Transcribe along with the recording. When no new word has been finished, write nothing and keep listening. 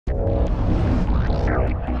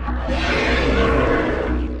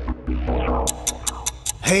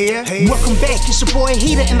Hey. Welcome back, it's your boy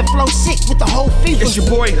Heater and the flow sick with the whole fever. It's your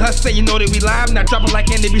boy Hus, you know that we live. Now drop a like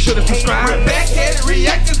and be sure to subscribe. We're back at it,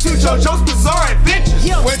 reacting to Jojo's bizarre adventures.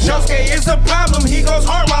 When Josuke is a problem, he goes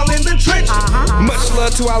hard while in the trenches. Much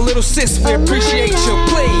love to our little sis, we appreciate your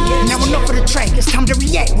play. Now enough of the track, it's time to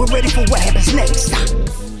react. We're ready for what happens next.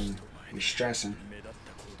 We stressing.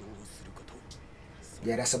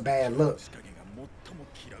 Yeah, that's a bad look.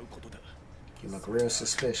 You look real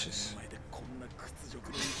suspicious.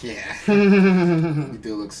 Yeah. You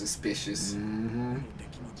do look suspicious.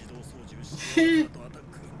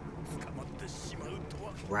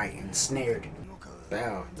 Right, ensnared.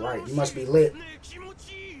 Wow, right, you must be lit.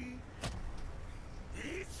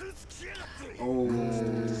 Oh.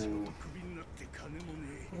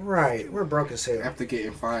 Right, we're broke as hell. After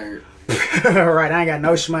getting fired. Right, I ain't got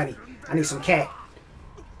no shmoney. I need some cat.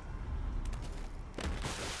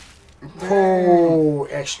 Oh,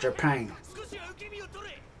 extra pain.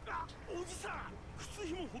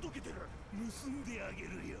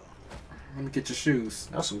 Let me get your shoes.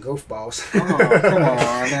 That was some goofballs. Oh, come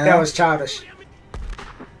on, man. That was childish.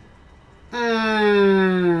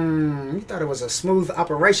 You thought it was a smooth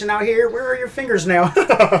operation out here? Where are your fingers now?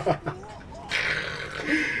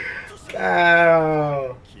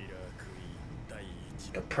 Oh.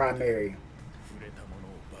 The primary.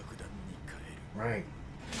 Right.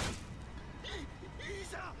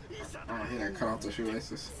 Oh, he done cut off the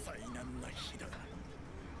shoelaces.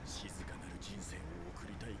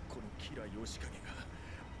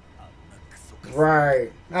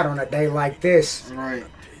 Right. Not on a day like this. Right.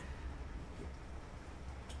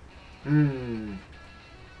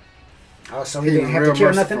 Oh, so he didn't have to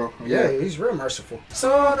kill nothing? Yeah, he's real merciful.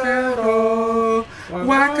 Sorero,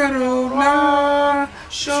 Wakarona,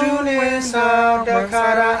 Shunesa,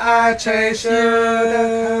 Dakara, I chase you.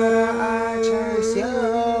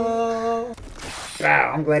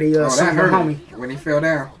 Wow, I'm glad he that sung her hurt homie. when he fell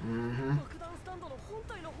down.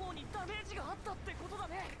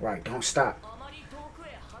 Right, don't stop.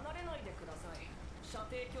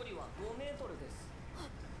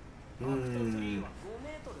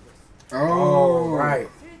 Oh, right.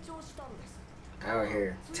 Out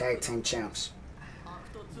here, tag team champs.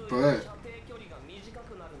 But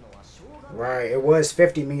right, it was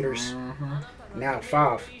 50 meters. Now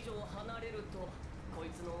 5.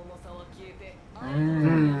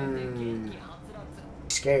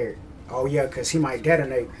 Scared. Oh yeah, cause he might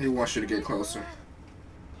detonate. He wants you to get closer.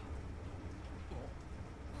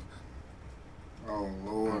 Oh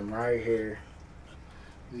Lord. I'm right here.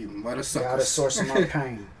 You mother Got a source of my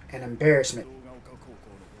pain and embarrassment.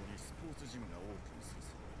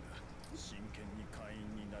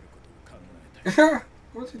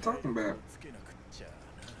 What's he talking about?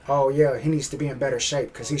 Oh yeah, he needs to be in better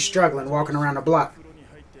shape because he's struggling walking around the block.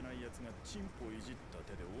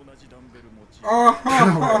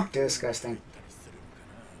 Oh, disgusting.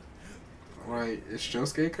 Right, is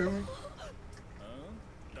Josuke coming?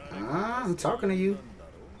 I'm talking to you.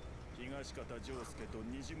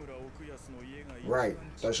 Right,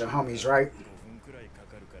 those your homies, right?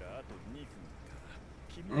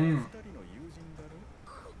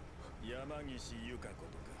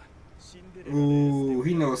 Ooh,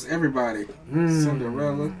 he knows everybody.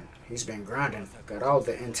 Cinderella. He's been grinding. Got all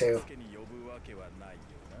the intel.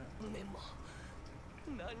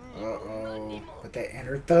 Uh-oh. But that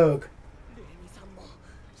inner thug.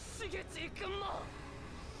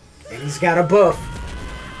 And he's got a buff.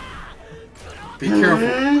 Be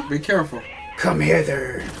careful. Be careful. Come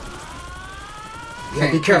hither.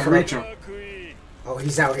 Yeah, be careful. Reach him. Oh,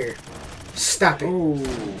 he's out here. Stop it. Ooh.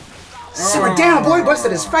 Simmer down, boy.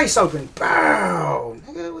 Busted his face open. Bow.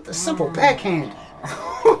 Nigga, with a simple backhand.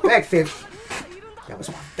 Back flip. That was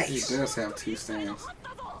my face. He does have 2 stands.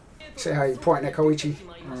 See how you pointing at Koichi?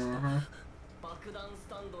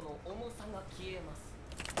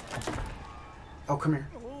 Oh, come here.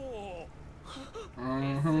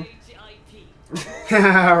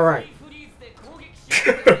 All right.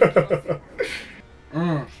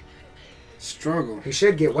 Struggle. He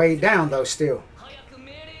should get weighed down, though, still.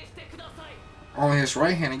 Only his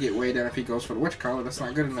right hand to get weighed down if he goes for the witchcollar. That's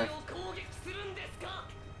not good enough.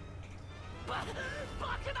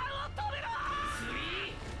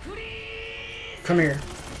 Come here.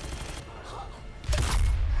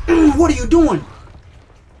 What are you doing?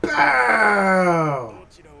 Bow!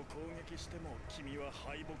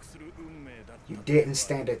 You didn't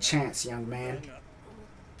stand a chance, young man.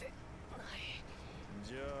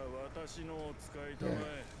 Yeah.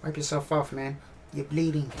 Wipe yourself off, man. You're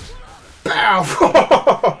bleeding.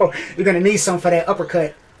 Bow! You're gonna need some for that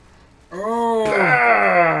uppercut. Oh!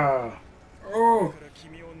 Bow! Oh!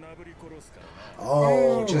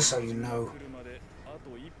 Oh, just so you know.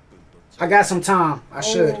 I got some time. I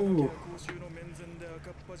should. Oh.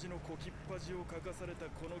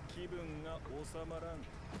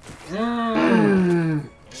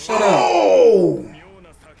 Shut up. Oh!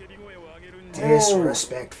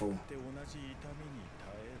 Disrespectful.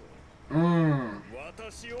 Bow!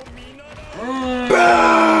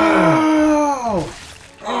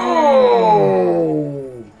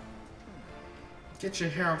 Oh! Get your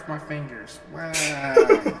hair off my fingers. Wow.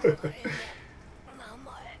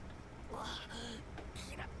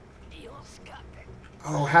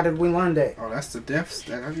 Oh, how did we learn that? Oh, that's the death.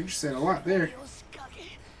 You said a lot there.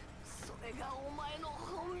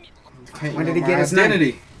 When did he get his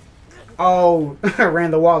identity? Oh, I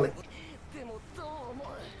ran the wallet.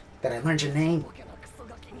 Did I learn your name?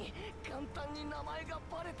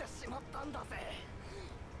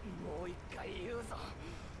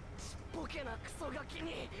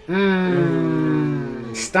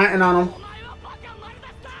 Stunting on him.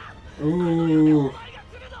 Ooh.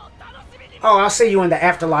 Oh, I'll see you in the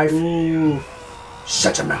afterlife. Ooh.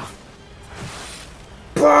 Shut your mouth.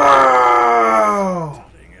 Bro!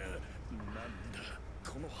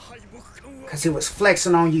 Because he was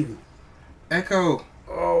flexing on you. Echo.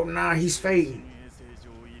 Oh, nah, he's fading.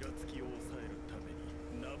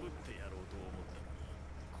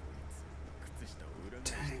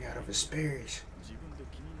 Dang, out of his Sperry's.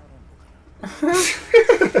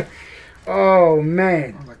 Oh,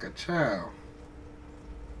 man. I'm like a child.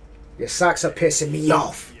 Your socks are pissing me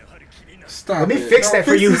off. Stop. Let me fix that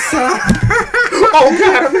for you. Oh,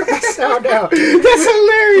 God, I'm going to sound out. That's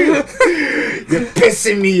hilarious. You're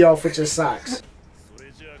pissing me off with your socks.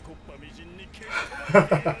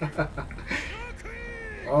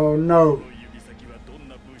 Oh, no.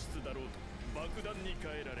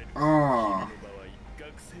 Oh.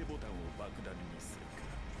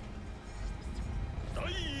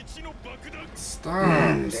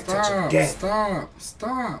 Stop.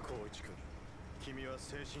 Stop.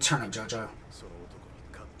 Turn up, Jojo.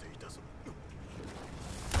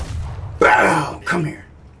 Bow! Come here.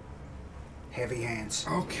 Heavy hands.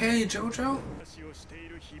 Okay, Jojo.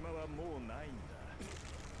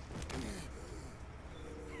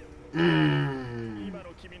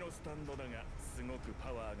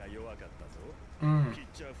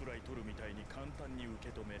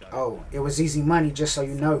 Oh, it was easy money, just so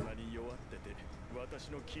you know.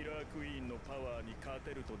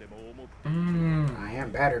 I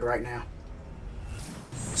am battered right now.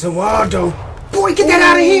 Zawaldo. Boy, get that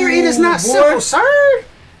out of here. It is not simple, sir.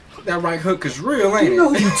 That right hook is real, ain't it? You know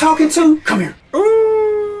who you talking to? Come here.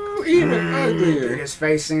 Ooh, even uglier. Get his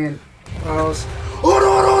face in. Pause.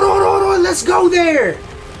 Oh, let's go there.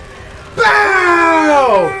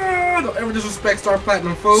 Bow! Don't ever disrespect Star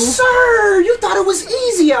Platinum, fool. Sir, you thought it was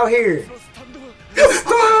easy out here.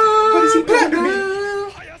 What is he platinum?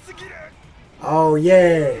 Oh,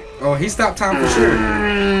 yeah. Oh, he stopped time for sure.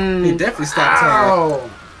 He definitely stopped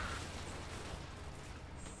time.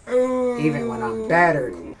 Oh. Even when I'm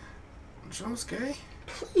battered. Josuke?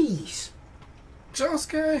 Please.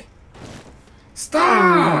 Josuke?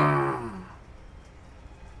 Stop!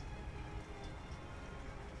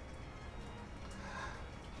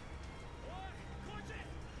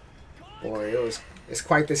 Boy, it's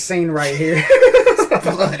quite the scene right here.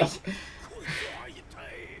 Bloody.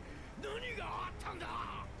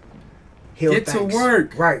 Get to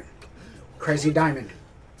work. Right. Crazy Diamond.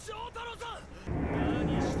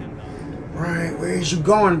 Right, where is you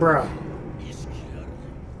going, bro?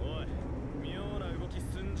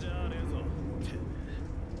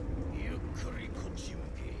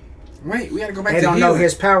 Wait, we gotta go back they to don't healing. know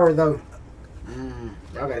his power, though.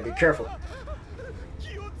 Y'all gotta be careful.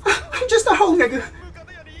 I'm just a hoe, nigga.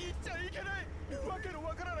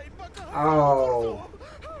 Oh.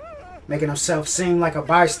 Making himself seem like a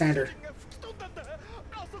bystander.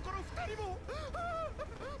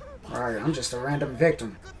 Alright, I'm just a random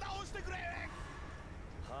victim.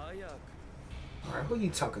 Alright, who you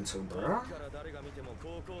talking to, bro?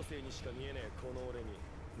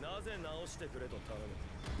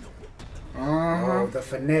 Oh, the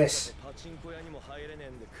finesse.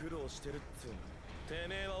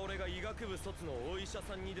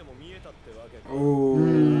 Oh,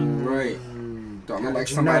 right. Don't look like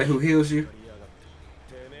somebody who heals you.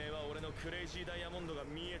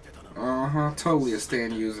 Totally a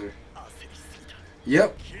stand user.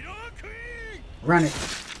 Yep. Run it.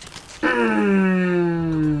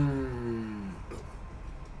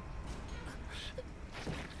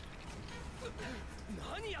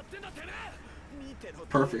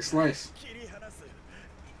 Perfect slice.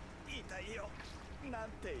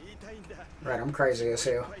 Right, I'm crazy as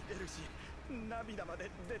hell.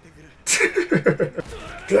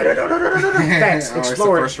 Facts, Oh, it's the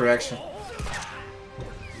explore it. first reaction.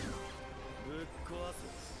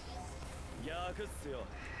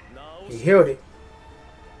 He healed it.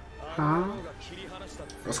 Huh?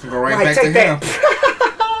 Let's go right Right, back take to him.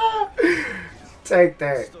 that. Take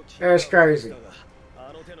that. That's crazy.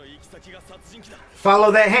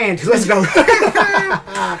 Follow that hand. Let's go.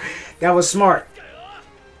 That was smart.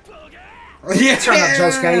 Yeah. Turn up,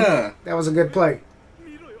 Josuke. That was a good play.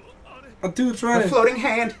 A dude's A running. floating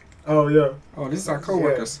hand. Oh, yeah. Oh, this is our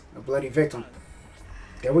co-workers. Yeah, a bloody victim.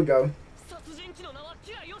 There we go.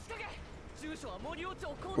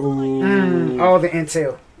 Ooh. All the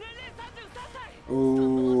intel.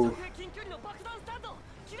 Ooh.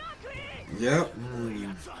 Yep.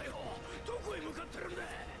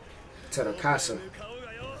 To the casa.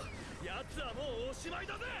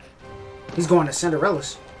 He's going to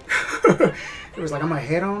Cinderella's. He was like, I'm gonna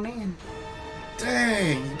head on in.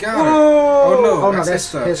 Dang, you got her. Oh, Oh no, oh, no,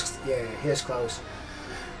 that's that's his stuff. his clothes.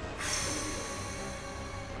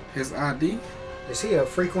 His ID? Is he a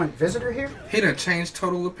frequent visitor here? He done changed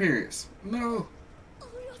total appearance. No.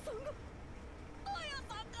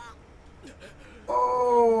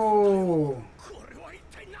 Oh.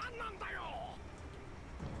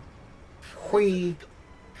 Hui.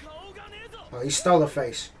 Oh, he stole a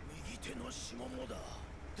face.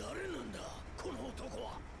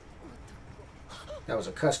 That was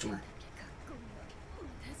a customer.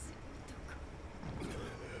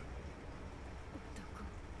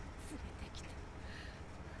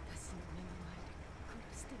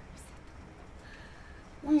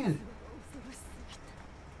 When?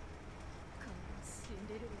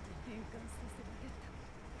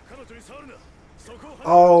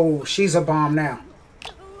 Oh, she's a bomb now.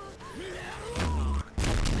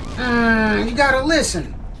 You gotta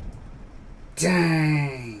listen.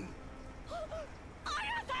 Dang.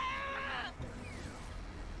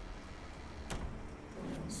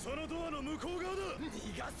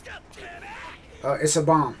 It's a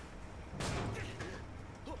bomb.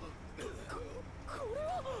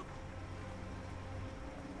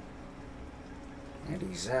 And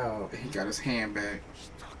he's out. He got his hand back.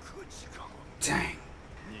 Dang.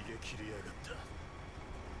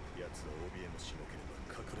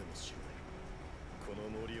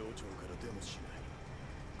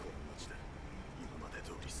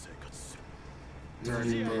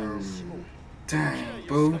 Dirty bro. Dang,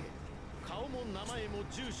 boo.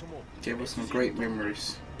 Gave us some great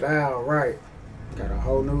memories. Wow, right. Got a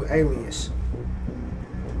whole new alias.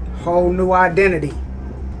 Whole new identity.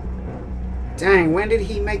 Dang, when did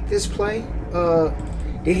he make this play?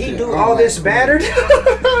 Did he do all this battered?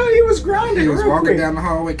 He was grinding. He was real walking quick. down the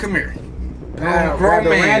hallway. Come here. Wow, Grown grabbed a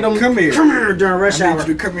man, random. come here. Come here during rush I hour. need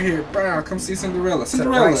you to come in here. Bow, come see Cinderella. To the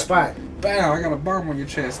Cinderella. right spot. Bow, I got a bomb on your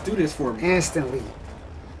chest. Do this for me. Instantly.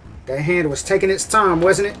 That hand was taking its time,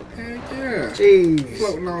 wasn't it? Heck yeah. Jeez.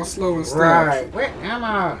 Floating all slow and stuff. Right. Where am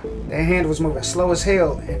I? That hand was moving slow as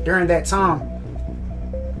hell, and during that time,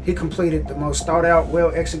 he completed the most thought out,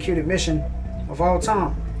 well executed mission of all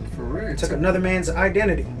time. For real. Took another man's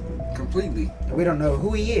identity. Completely. And we don't know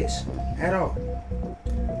who he is at all.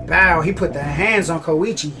 Bow, he put the hands on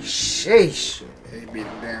Koichi. Sheesh. He beat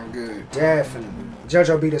him down good. Definitely.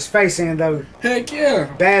 Jojo beat his face in though. Heck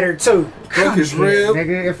yeah. Battered too. Broke his rib.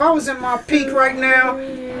 Nigga. If I was in my peak right now,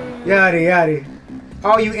 yada yada.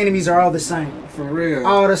 All you enemies are all the same. For real.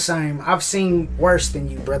 All the same. I've seen worse than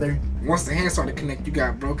you, brother. Once the hands started to connect, you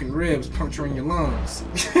got broken ribs, puncturing your lungs.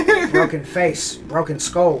 Broken face, broken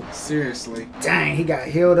skull. Seriously. Dang, he got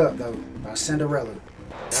healed up though by Cinderella,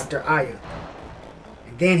 Dr. Aya.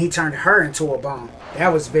 And then he turned her into a bomb. That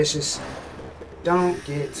was vicious. Don't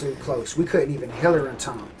get too close. We couldn't even heal her in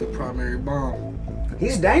time. The primary bomb.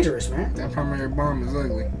 He's dangerous, man. That primary bomb is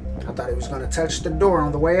ugly. I thought he was gonna touch the door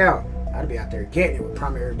on the way out. I'd be out there getting it with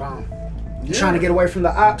primary bomb. Yeah. Trying to get away from the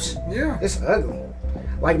ops. Yeah. It's ugly.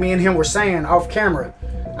 Like me and him were saying off camera,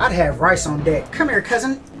 I'd have Rice on deck. Come here,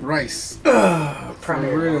 cousin. Rice. Ugh, For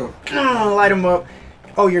primary real. bomb. Light him up.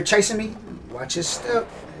 Oh, you're chasing me? Watch his step.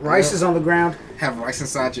 Rice is on the ground. Have rice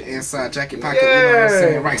inside your inside jacket pocket. You know what I'm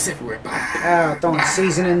saying? Rice everywhere. Bah. Throwing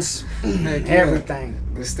seasonings, Heck yeah. everything.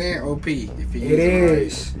 It's staying OP if you use It it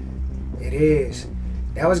is. It is.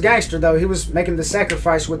 That was gangster though. He was making the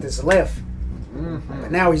sacrifice with his left. Mm-hmm.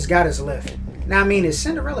 But now he's got his left. Now I mean, is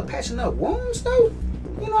Cinderella patching up wounds though?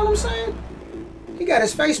 You know what I'm saying? He got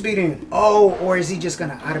his face beat in. Oh, or is he just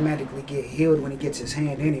gonna automatically get healed when he gets his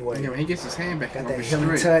hand anyway? Yeah, when he gets his hand back, Got he'll that be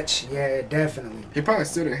healing straight. touch. Yeah, definitely. He probably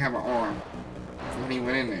still didn't have an arm when he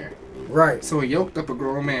went in there. Right. So he yoked up a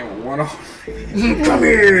grown man with one arm. Come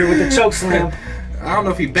here with the choke slam. I don't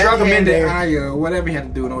know if he backhanded Aya or whatever he had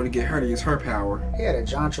to do in order to get her to use her power. He had a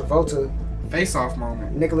John Travolta face-off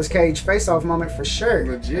moment. Nicolas Cage face-off moment for sure.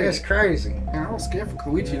 Legit. That's crazy. Man, I was scared for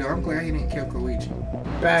Koichi though. I'm glad he didn't kill Koichi.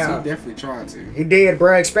 Wow. He definitely tried to. He did,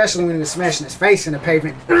 bro, especially when he was smashing his face in the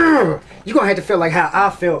pavement. You're gonna have to feel like how I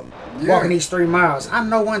felt walking these 3 miles. I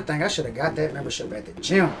know one thing, I should have got that membership at the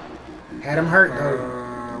gym. Had him hurt though.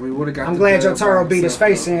 We would have got. I'm glad Jotaro beat his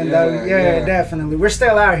face in though. Yeah, definitely. We're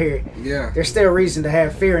still out here. Yeah. There's still reason to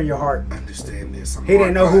have fear in your heart. Understand this. He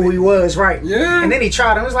didn't know who he was, right? Yeah. And then he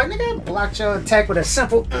tried him. He was like, nigga, I blocked your attack with a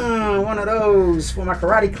simple one of those for my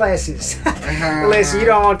karate classes. Listen, you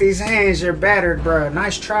don't want these hands. You're battered, bro.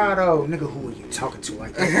 Nice try though. Nigga, who are you talking to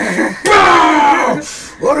like that?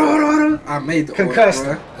 I made the concussed.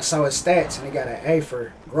 order, I saw his stats and he got an A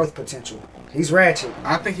for growth potential. He's ratchet.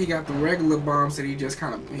 I think he got the regular bombs that he just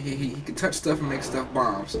kind of he could touch stuff and make stuff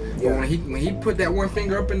bombs. Yeah. But when he put that one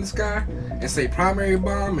finger up in the sky and say primary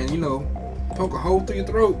bomb and poke a hole through your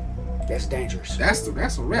throat, that's dangerous. that's a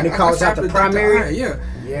wrap. And he calls out the primary.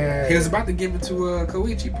 Yeah. He was about to give it to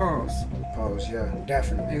Koichi. Pause. Yeah,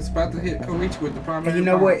 definitely. He was about to hit Koichi with the primary. And you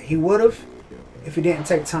know bomb. what? He would have if he didn't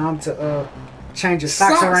take time to change his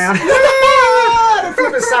socks around. To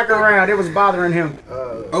flip his sock around, it was bothering him.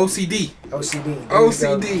 OCD.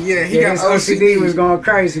 Yeah, he got his OCD. OCD was going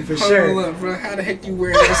crazy for sure. Hold up, bro. How the heck you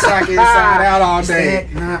wear that sock inside out all day?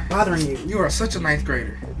 Not bothering you. You are such a 9th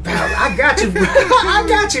grader. I got you, bro. I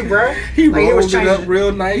got you, bro. He rolled it up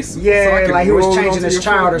real nice. Yeah, so like he was changing his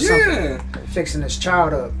child or something. Yeah. Fixing his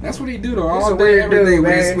child up. That's what he do though. All day, every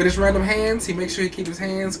day. With his random hands, he makes sure he keep his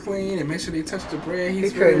hands clean and make sure they touch the bread. He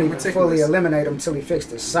couldn't even fully eliminate him until he fixed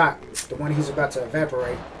his sock. The one he's about to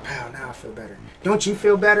evaporate. Wow, now I feel better. Don't you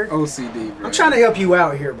feel better? OCD, bro. I'm trying to help you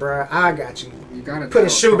out here, bro. I got you. You gotta put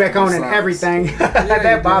his shoe back on and everything.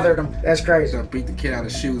 That bothered him. That's crazy. So beat the kid out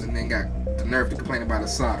of shoes and then got the nerve to complain about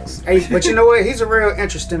his socks. Hey, but you know what? He's a real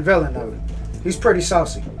interesting villain though. He's pretty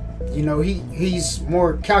saucy. You know, he's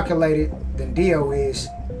more calculated than Dio is.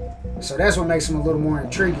 So that's what makes him a little more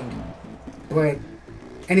intriguing. And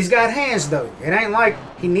he's got hands though. It ain't like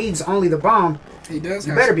he needs only the bomb. He does.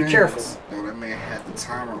 You better be careful. Oh, that man had the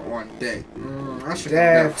timer on deck. I should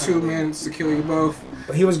have got 2 minutes to kill you both.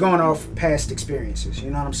 But he was going off past experiences. You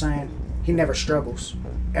know what I'm saying? He never struggles.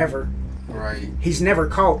 Ever. Right. He's never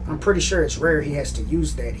caught. I'm pretty sure it's rare he has to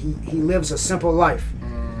use that. He lives a simple life.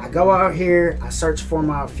 I go out here, I search for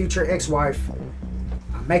my future ex-wife,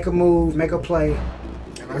 I make a move, make a play,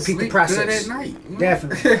 and repeat the process. Good at night.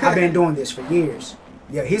 Definitely. I've been doing this for years.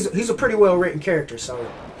 Yeah, he's a pretty well written character,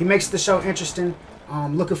 so he makes the show interesting.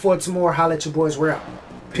 Looking forward to more. Holla at your boys. We're out.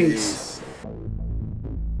 Peace.